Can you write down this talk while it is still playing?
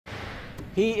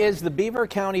He is the Beaver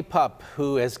County pup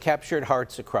who has captured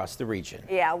hearts across the region.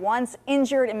 Yeah, once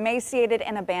injured, emaciated,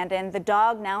 and abandoned, the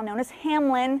dog, now known as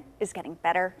Hamlin, is getting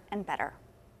better and better.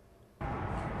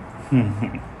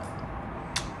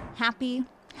 Happy,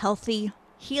 healthy,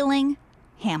 healing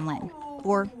Hamlin,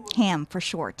 or Ham for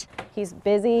short. He's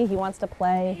busy, he wants to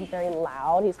play, he's very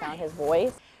loud, he's found his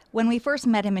voice. When we first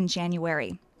met him in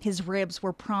January, his ribs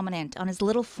were prominent on his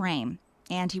little frame,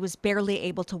 and he was barely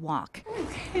able to walk.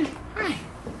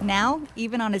 Now,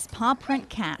 even on his paw print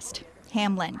cast,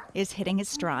 Hamlin is hitting his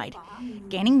stride,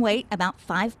 gaining weight about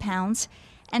 5 pounds,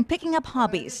 and picking up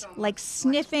hobbies like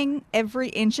sniffing every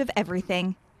inch of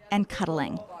everything and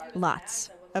cuddling.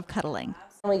 Lots of cuddling.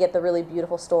 We get the really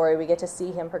beautiful story. We get to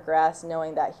see him progress,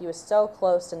 knowing that he was so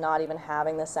close to not even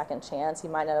having the second chance. He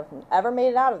might not have ever made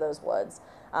it out of those woods,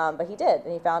 but he did,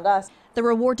 and he found us. The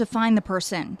reward to find the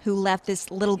person who left this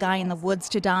little guy in the woods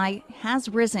to die has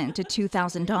risen to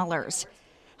 $2,000.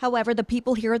 However, the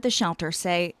people here at the shelter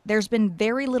say there's been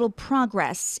very little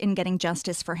progress in getting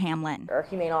justice for Hamlin. Our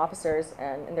humane officers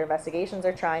and their investigations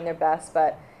are trying their best,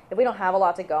 but if we don't have a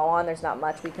lot to go on, there's not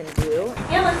much we can do.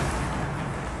 Hamlin,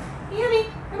 Hammy,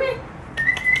 come here.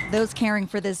 Those caring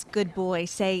for this good boy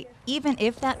say even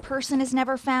if that person is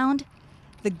never found,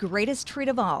 the greatest treat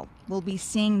of all will be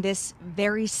seeing this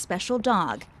very special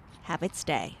dog have its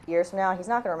day. Years from now, he's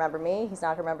not going to remember me, he's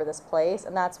not going to remember this place,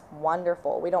 and that's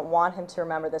wonderful. We don't want him to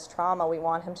remember this trauma. We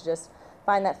want him to just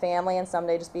find that family and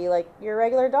someday just be like your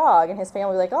regular dog, and his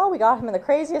family will be like, oh, we got him in the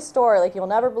craziest story, like you'll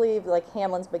never believe, like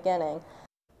Hamlin's beginning.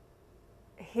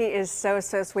 He is so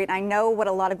sweet. I know what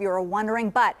a lot of you are wondering,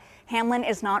 but Hamlin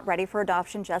is not ready for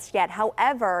adoption just yet.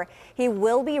 However, he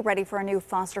will be ready for a new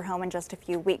foster home in just a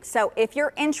few weeks. So if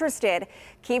you're interested,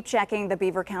 keep checking the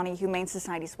Beaver County Humane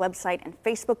Society's website and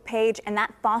Facebook page, and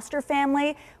that foster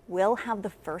family will have the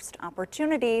first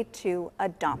opportunity to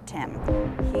adopt him.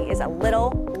 He is a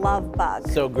little love bug.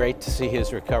 So great to see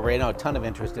his recovery. I know a ton of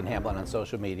interest in Hamlin on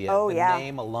social media. Oh, yeah. The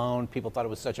name alone, people thought it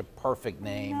was such a perfect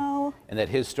name. No. And that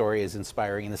his story is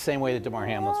inspiring in the same way that Damar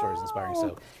Hamlin's story is inspiring.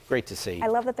 So great to see. I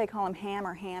love that they call him Ham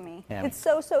or Hammy. Hammy. It's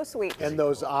so sweet. And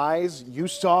those eyes, you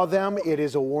saw them. It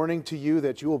is a warning to you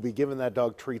that you will be giving that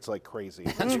dog treats like crazy.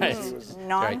 That's right.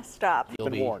 Non-stop.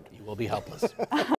 You will be helpless.